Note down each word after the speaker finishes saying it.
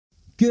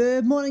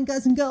Good morning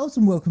guys and girls,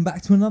 and welcome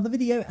back to another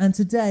video. And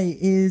today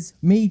is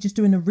me just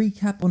doing a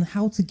recap on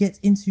how to get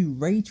into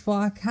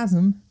Ragefire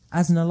Chasm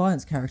as an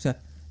alliance character.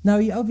 Now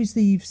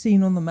obviously you've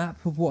seen on the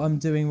map of what I'm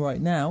doing right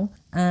now,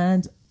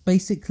 and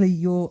basically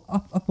you're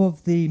up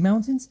above the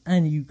mountains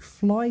and you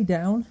fly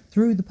down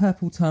through the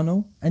purple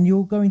tunnel, and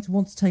you're going to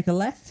want to take a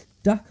left,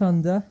 duck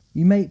under.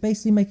 You may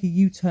basically make a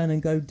U-turn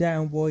and go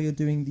down while you're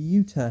doing the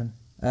U-turn,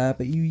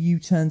 but you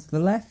U-turn to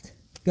the left,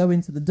 go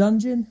into the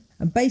dungeon,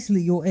 and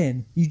basically you're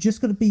in. You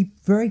just got to be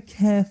very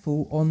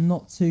careful on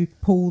not to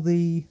pull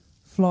the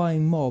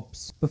flying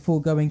mobs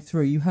before going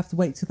through. You have to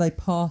wait till they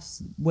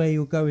pass where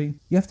you're going.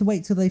 You have to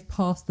wait till they've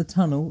passed the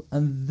tunnel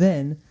and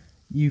then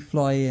you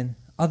fly in.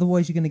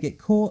 Otherwise you're going to get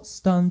caught,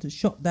 stunned,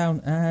 shot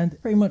down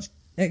and pretty much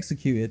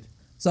executed.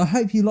 So I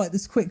hope you like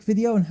this quick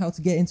video on how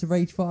to get into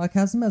Ragefire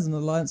Chasm as an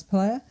alliance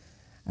player.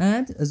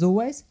 And as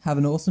always, have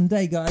an awesome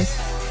day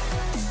guys.